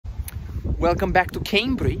Welcome back to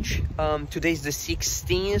Cambridge. Today's the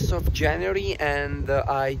 16th of January and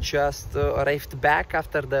I just arrived back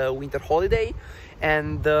after the winter holiday,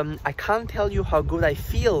 and I can't tell you how good I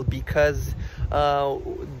feel because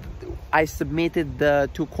I submitted the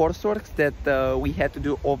two courseworks that we had to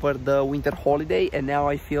do over the winter holiday, and now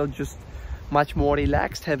I feel just much more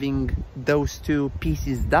relaxed having those two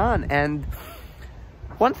pieces done. And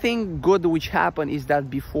one thing good which happened is that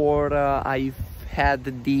before I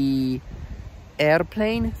had the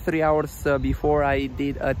airplane, 3 hours before, I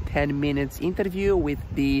did a 10 minutes interview with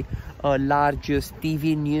the largest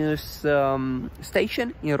TV news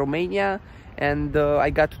station in Romania, and I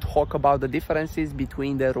got to talk about the differences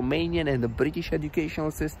between the Romanian and the British educational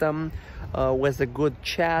system. Was a good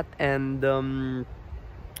chat, and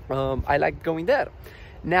I liked going there.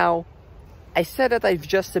 Now, I said that I've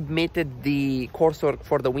just submitted the coursework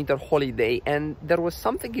for the winter holiday, and there was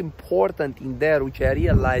something important in there which I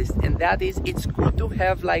realized, and that is it's good to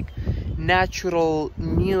have like natural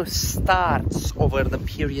new starts over the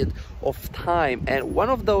period of time. And one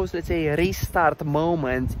of those, let's say, restart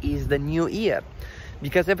moments is the new year,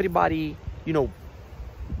 because everybody, you know,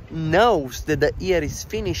 knows that the year is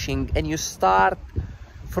finishing and you start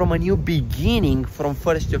from a new beginning from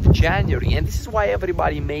 1st of January. And this is why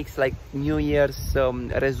everybody makes like New Year's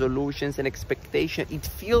resolutions and expectation. It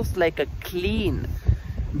feels like a clean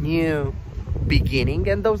new beginning,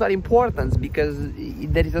 and those are important because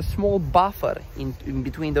there is a small buffer in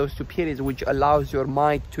between those two periods which allows your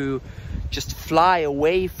mind to just fly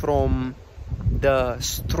away from the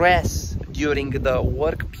stress during the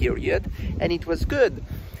work period. And it was good.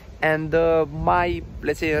 And my,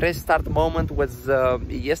 let's say, restart moment was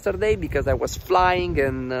yesterday, because I was flying,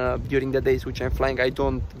 and during the days which I'm flying I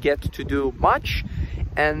don't get to do much,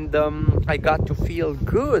 and I got to feel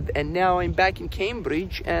good. And now I'm back in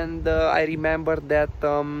Cambridge, and I remember that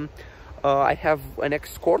I have an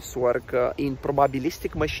next coursework in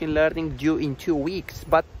probabilistic machine learning due in 2 weeks.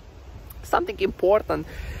 But something important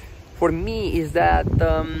for me is that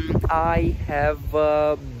I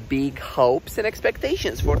have big hopes and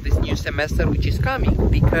expectations for this new semester which is coming,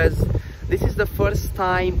 because this is the first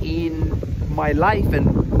time in my life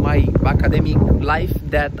and my academic life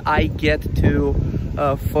that I get to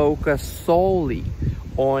focus solely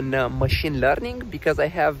on machine learning, because I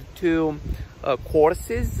have two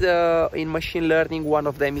courses in machine learning. One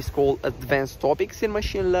of them is called Advanced Topics in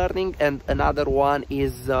Machine Learning, and another one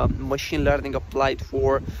is Machine Learning Applied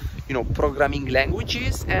for, you know, programming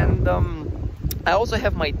languages. And I also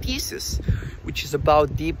have my thesis, which is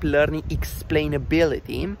about deep learning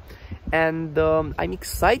explainability, and I'm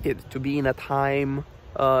excited to be in a time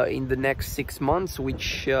in the next 6 months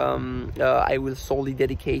which I will solely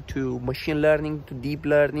dedicate to machine learning, to deep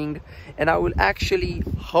learning, and I will actually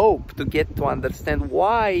hope to get to understand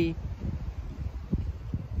why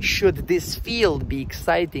should this field be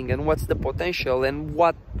exciting, and what's the potential, and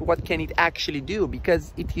what can it actually do.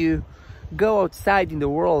 Because if you go outside in the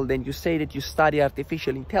world and you say that you study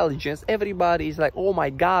artificial intelligence, everybody is like, oh my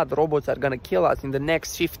god, robots are gonna kill us in the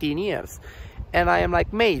next 15 years. And I am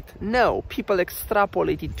like, mate, no, people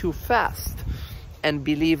extrapolate it too fast and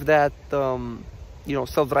believe that you know,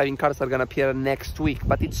 self-driving cars are gonna appear next week,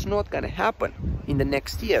 but it's not gonna happen in the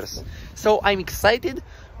next years. So I'm excited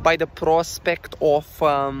by the prospect of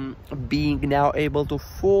being now able to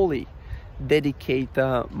fully dedicate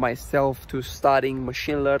myself to studying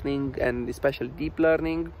machine learning, and especially deep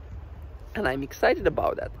learning, and I'm excited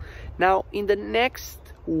about that. Now, in the next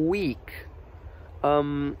week,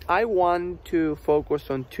 I want to focus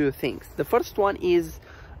on two things. The first one is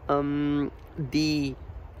a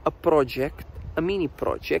mini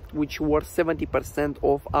project, which was 70%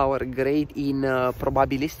 of our grade in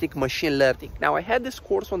probabilistic machine learning. Now, I had this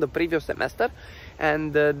course on the previous semester,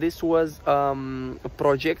 and this was a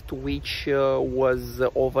project which was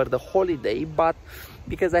over the holiday, but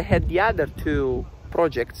because I had the other two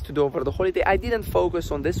projects to do over the holiday, I didn't focus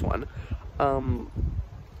on this one,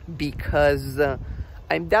 because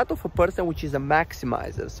I'm that of a person which is a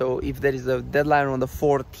maximizer. So if there is a deadline on the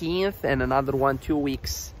 14th and another one 2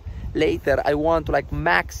 weeks later, I want to like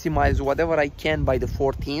maximize whatever I can by the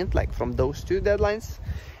 14th, like from those two deadlines,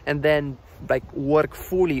 and then like work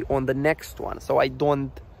fully on the next one. So I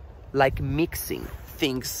don't like mixing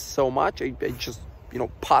things so much. I just, you know,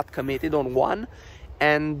 part committed on one,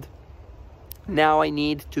 and now I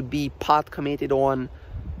need to be part committed on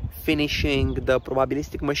finishing the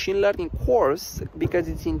probabilistic machine learning course, because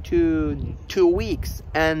it's in two weeks.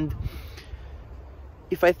 And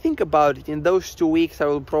if I think about it, in those 2 weeks I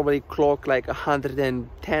will probably clock like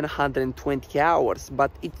 110, 120 hours,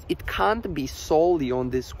 but it can't be solely on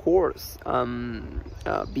this course,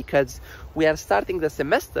 because we are starting the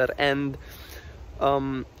semester, and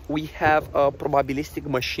we have a probabilistic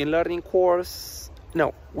machine learning course.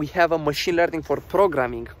 No, we have a machine learning for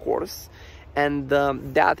programming course, and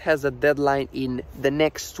that has a deadline in the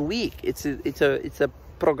next week. It's a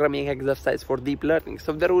programming exercise for deep learning.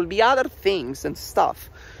 So there will be other things and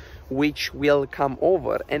stuff which will come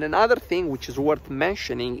over. And another thing which is worth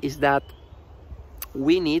mentioning is that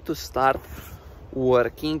we need to start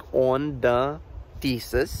working on the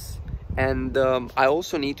thesis, and I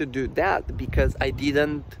also need to do that because I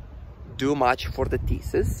didn't do much for the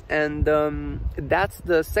thesis, and that's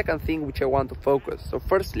the second thing which I want to focus. So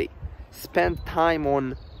firstly, spend time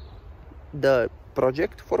on the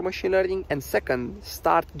project for machine learning, and second,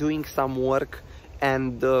 start doing some work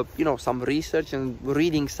and you know, some research and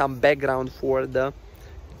reading some background for the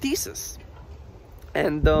thesis.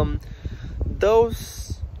 And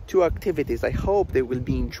those two activities, I hope they will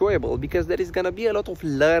be enjoyable, because there is gonna be a lot of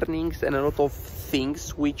learnings and a lot of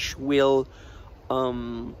things which will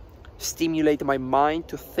stimulate my mind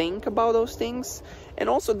to think about those things. And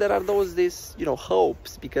also there are these you know,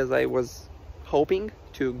 hopes, because I was hoping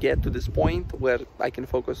to get to this point where I can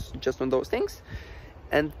focus just on those things,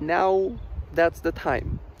 and now that's the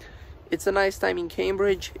time. It's a nice time in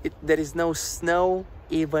Cambridge. There is no snow,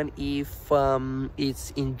 even if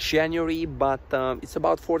it's in January, but it's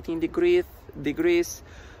about 14 degrees.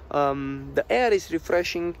 The air is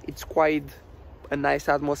refreshing. It's quite a nice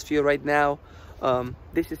atmosphere right now.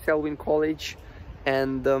 This is Selwyn College,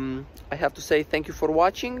 and I have to say thank you for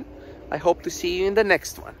watching. I hope to see you in the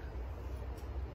next one.